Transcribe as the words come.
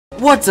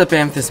What's up,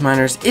 Amethyst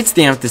Miners? It's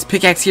the Amethyst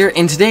Pickaxe here,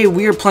 and today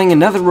we are playing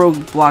another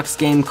Roblox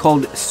game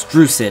called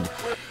Strucid.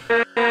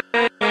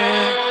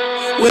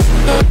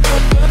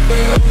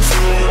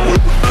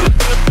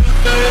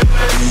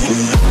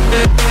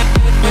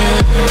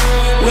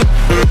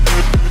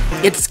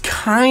 It's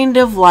kind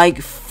of like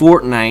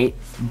Fortnite,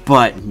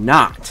 but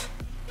not.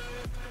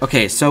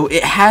 Okay, so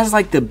it has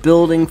like the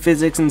building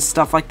physics and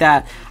stuff like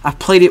that. I've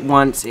played it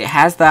once. It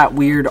has that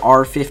weird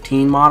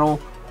R15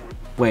 model.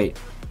 Wait,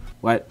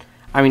 what?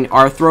 I mean,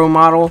 Arthro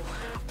model.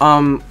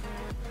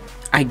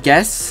 I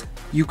guess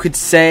you could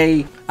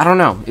say, I don't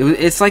know.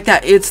 It's like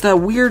that. It's the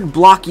weird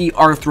blocky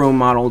Arthro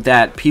model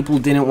that people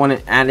didn't want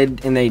it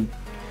added, and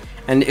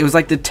it was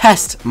like the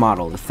test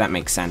model, if that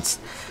makes sense.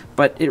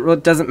 But it really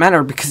doesn't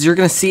matter because you're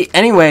gonna see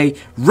anyway.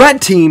 Red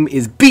team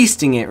is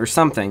beasting it or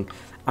something.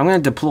 I'm gonna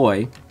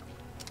deploy.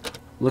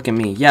 Look at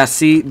me. Yeah,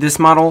 see this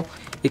model?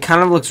 It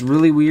kind of looks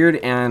really weird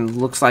and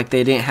looks like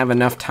they didn't have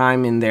enough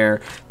time in their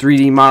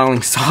 3D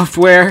modeling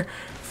software.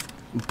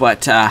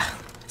 But,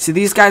 see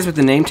these guys with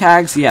the name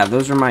tags? Yeah,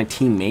 those are my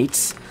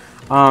teammates.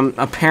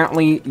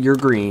 Apparently, you're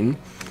green.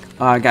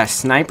 I got a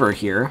sniper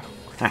here.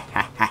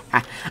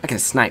 I can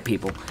snipe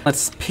people.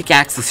 Let's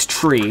pickaxe this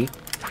tree.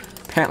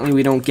 Apparently,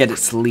 we don't get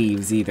its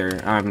leaves either.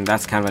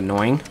 That's kind of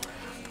annoying.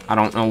 I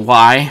don't know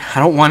why. I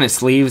don't want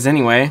its leaves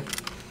anyway.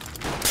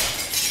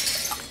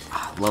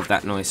 Love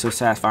that noise, so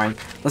satisfying.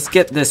 Let's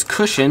get this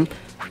cushion.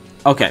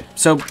 Okay,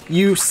 so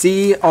you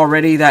see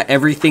already that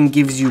everything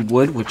gives you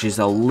wood, which is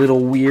a little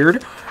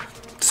weird.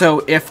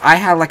 So if I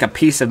had like a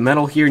piece of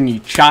metal here and you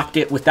chopped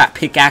it with that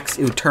pickaxe,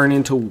 it would turn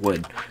into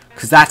wood.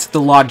 Because that's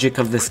the logic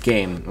of this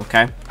game,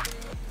 okay?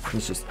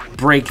 Let's just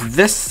break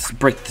this,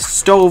 break the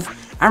stove.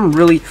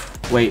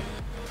 Wait.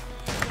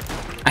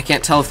 I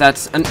can't tell if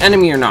that's an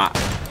enemy or not.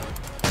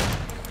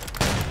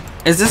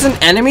 Is this an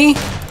enemy?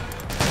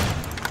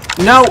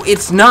 No,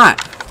 it's not.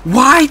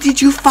 Why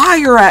did you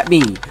fire at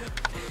me?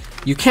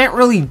 You can't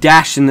really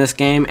dash in this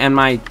game, and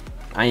I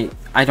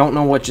don't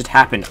know what just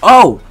happened.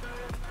 Oh,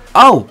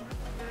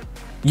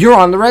 you're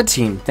on the red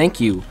team. Thank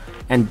you.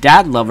 And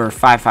Dad Lover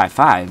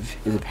 555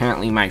 is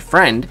apparently my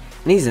friend,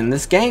 and he's in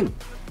this game.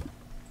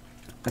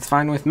 That's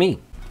fine with me.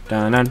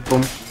 Dun dun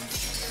boom.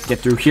 Get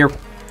through here.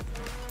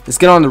 Let's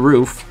get on the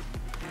roof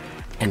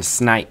and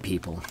snipe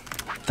people.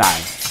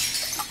 Die.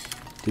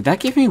 Did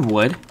that give me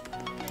wood?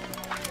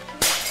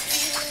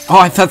 Oh,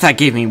 I thought that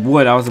gave me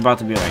wood. I was about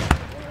to be like,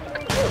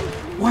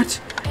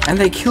 what? And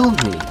they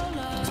killed me.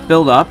 Let's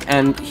build up,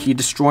 and he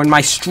destroyed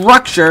my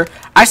structure.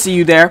 I see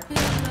you there.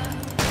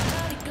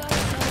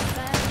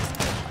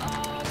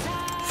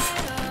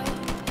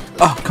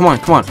 Oh, come on,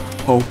 come on.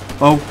 Oh,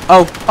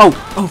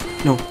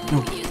 no.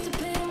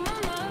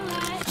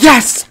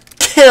 Yes!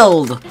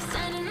 Killed!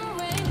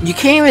 You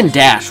can't even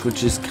dash,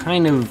 which is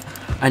kind of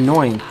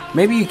annoying.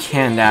 Maybe you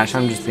can dash.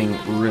 I'm just being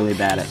really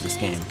bad at this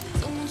game.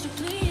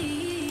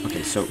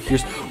 Okay, so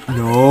here's...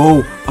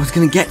 No! I was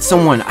gonna get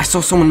someone. I saw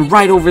someone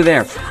right over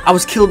there. I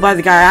was killed by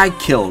the guy I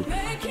killed.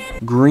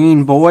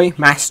 Green boy?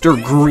 Master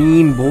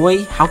Green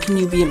boy? How can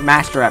you be a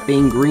master at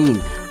being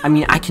green? I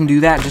mean, I can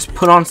do that. Just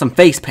put on some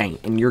face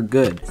paint and you're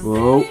good.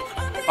 Whoa.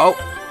 Oh.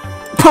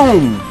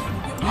 Boom!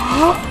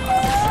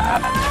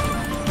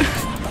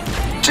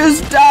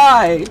 Just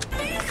die!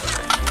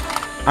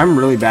 I'm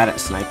really bad at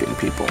sniping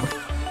people.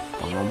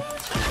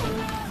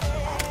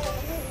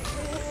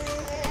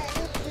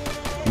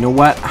 You know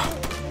what?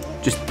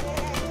 Just...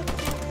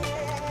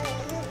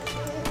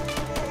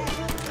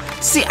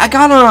 See, I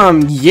got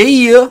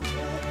yeah!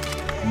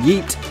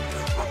 Yeet.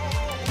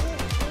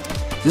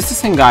 Is this the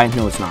same guy?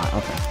 No, it's not.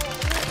 Okay.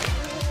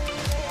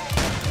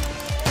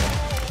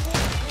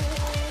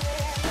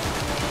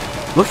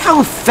 Look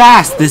how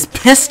fast this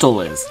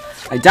pistol is.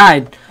 I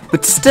died,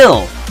 but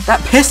still,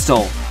 that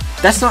pistol,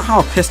 that's not how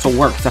a pistol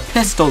works. A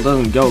pistol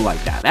doesn't go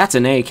like that. That's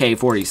an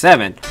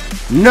AK-47.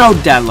 No,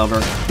 Dad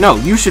Lover. No,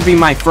 you should be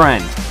my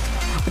friend.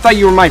 I thought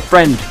you were my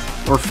friend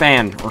or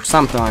fan or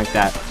something like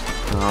that.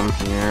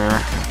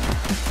 Here.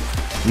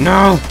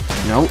 No.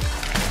 Nope.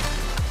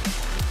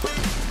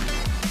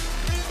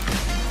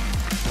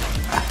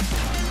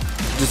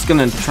 Just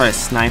gonna try to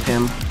snipe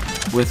him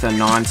with a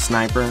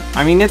non-sniper.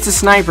 I mean, it's a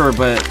sniper,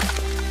 but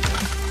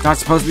not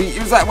supposed to be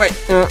used that way.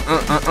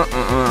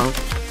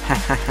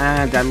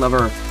 Dad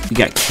Lover, you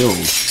got killed.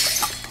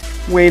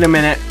 Wait a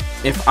minute.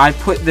 If I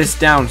put this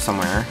down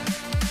somewhere,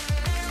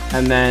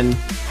 and then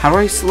how do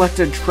I select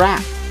a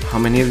trap? How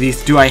many of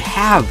these do I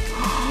have?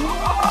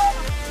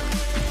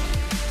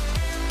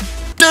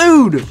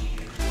 Dude!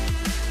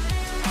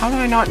 How did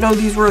I not know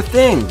these were a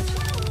thing?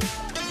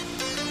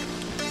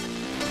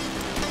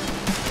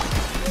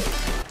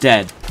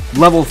 Dead.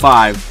 Level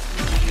 5.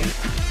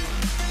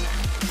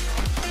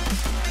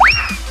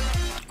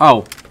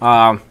 Oh,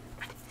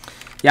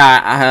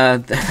 yeah,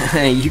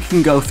 you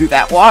can go through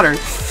that water.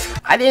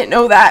 I didn't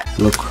know that.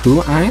 Look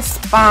who I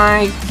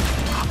spy.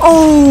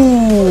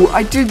 Oh,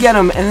 I did get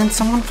him, and then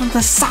someone from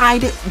the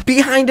side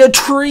behind a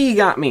tree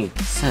got me.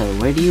 So,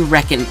 where do you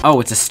reckon?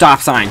 Oh, it's a stop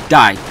sign.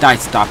 Die,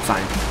 stop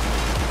sign.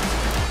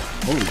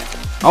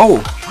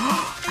 Oh,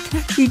 I can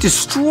actually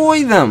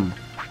destroy them.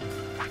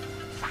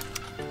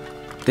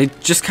 They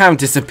just kind of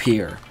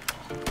disappear.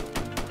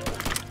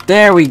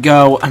 There we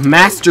go, a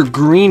Master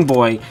Green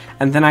Boy,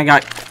 and then I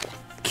got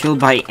killed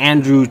by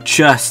Andrew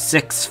Just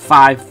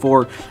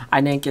 654.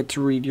 I didn't get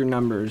to read your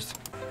numbers.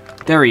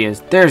 There he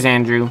is. There's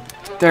Andrew.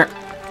 There.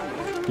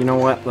 You know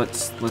what?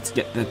 Let's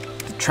get the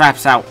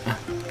traps out.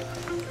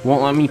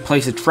 Won't let me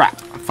place a trap.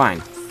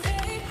 Fine.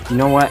 You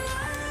know what?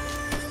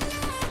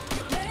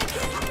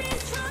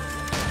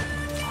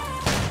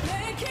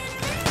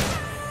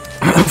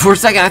 For a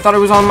second, I thought it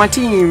was on my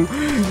team.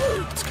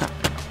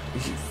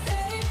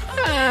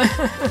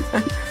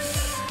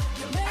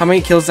 How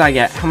many kills did I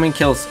get? How many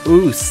kills?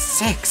 Ooh,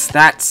 6.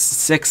 That's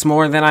 6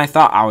 more than I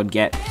thought I would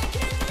get.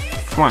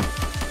 Come on.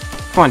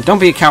 Come on, don't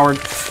be a coward.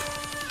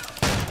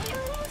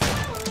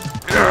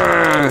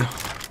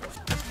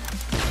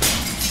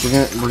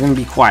 We're gonna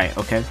be quiet,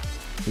 okay?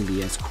 We're gonna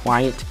be as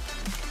quiet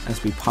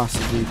as we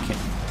possibly can.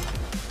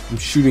 I'm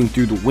shooting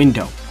through the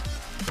window.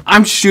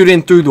 I'm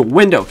shooting through the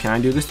window. Can I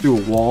do this through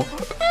a wall?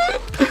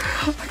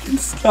 I can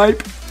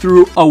snipe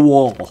through a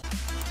wall.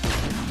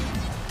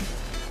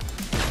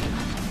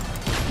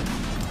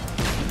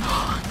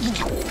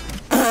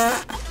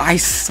 I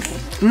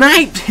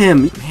sniped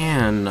him!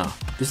 Man,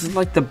 this is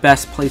like the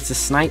best place to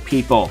snipe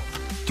people.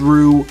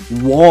 Through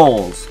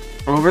walls.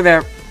 Over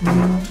there.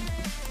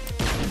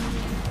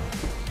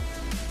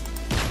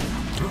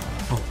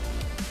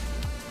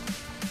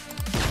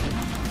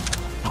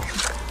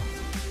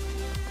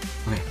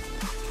 Okay.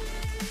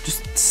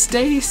 Just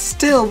stay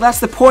still. That's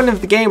the point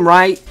of the game,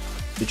 right?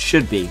 It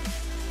should be.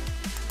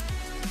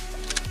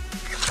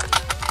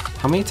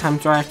 How many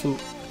times do I have to...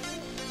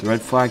 The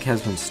red flag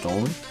has been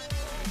stolen?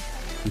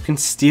 You can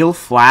steal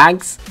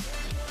flags?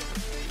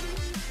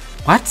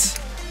 What?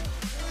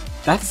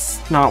 That's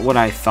not what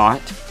I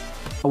thought.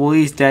 Oh, well,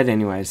 he's dead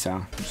anyway, so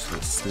I'm just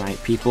gonna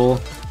snipe people.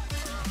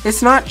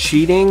 It's not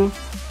cheating,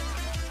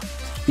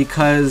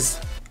 because,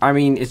 I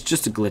mean, it's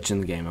just a glitch in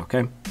the game,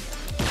 okay?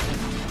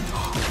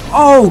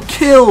 Oh,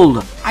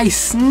 killed! I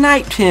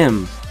sniped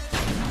him!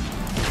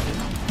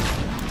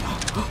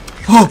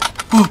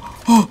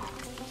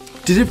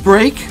 Did it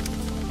break?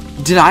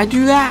 Did I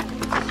do that?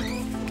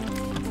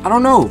 I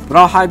don't know, but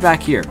I'll hide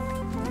back here.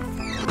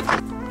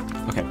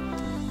 Okay.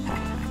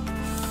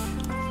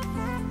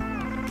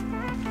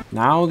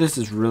 Now this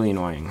is really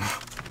annoying.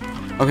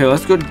 Okay,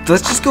 let's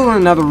just go in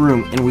another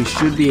room and we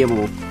should be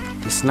able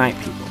to snipe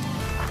people.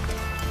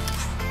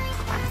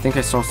 I think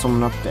I saw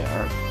someone up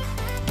there.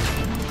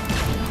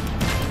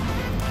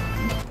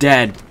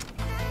 Dead.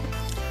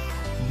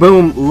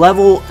 Boom,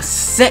 level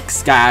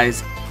 6,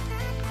 guys.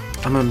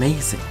 I'm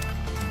amazing.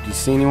 Do you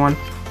see anyone?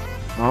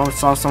 Oh, I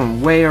saw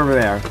someone way over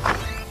there.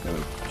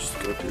 Just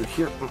go through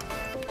here.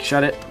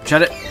 Shut it.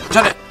 Shut it.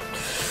 Shut it.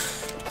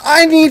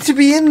 I need to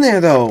be in there,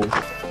 though.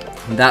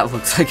 That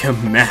looks like a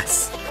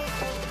mess.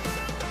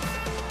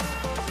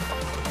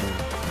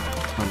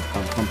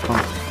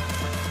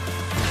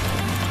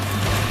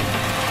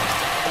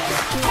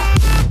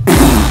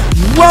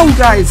 Whoa,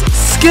 guys.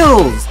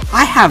 Skills.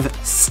 I have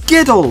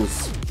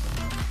Skittles.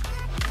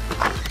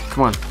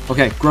 Come on.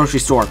 Okay, grocery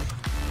store.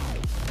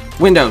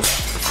 Windows.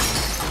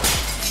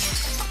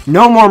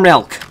 No more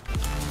milk.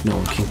 No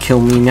one can kill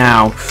me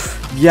now.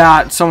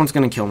 Yeah, someone's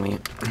gonna kill me.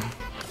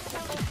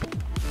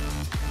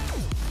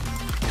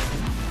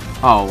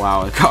 Oh,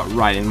 wow, it got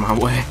right in my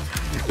way.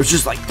 It was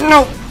just like,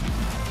 no!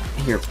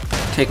 Here,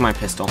 take my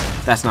pistol.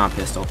 That's not a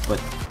pistol,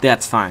 but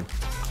that's fine.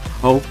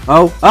 Oh,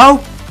 oh, oh!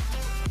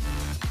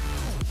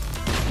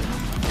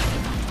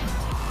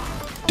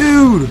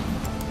 Dude!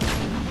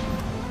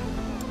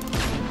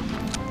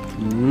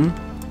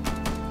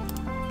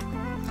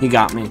 He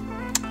got me.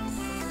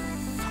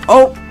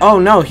 Oh, oh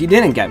no, he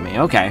didn't get me.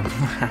 Okay.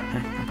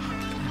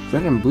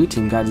 Red and blue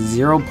team got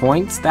 0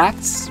 points.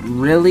 That's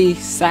really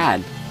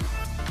sad.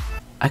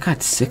 I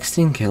got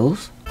 16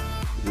 kills.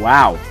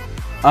 Wow.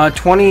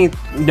 20.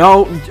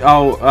 No.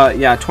 Oh,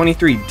 yeah,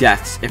 23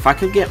 deaths. If I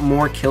could get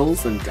more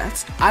kills than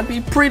deaths, I'd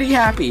be pretty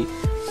happy.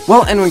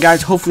 Well, anyway,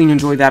 guys, hopefully you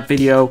enjoyed that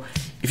video.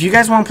 If you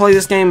guys want to play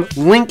this game,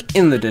 link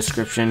in the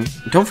description.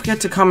 Don't forget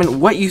to comment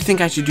what you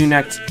think I should do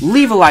next.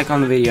 Leave a like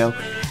on the video.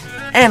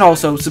 And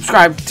also,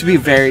 subscribe to be a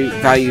very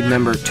valued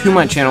member to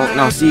my channel. And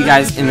I'll see you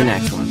guys in the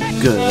next one.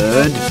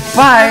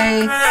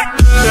 Goodbye.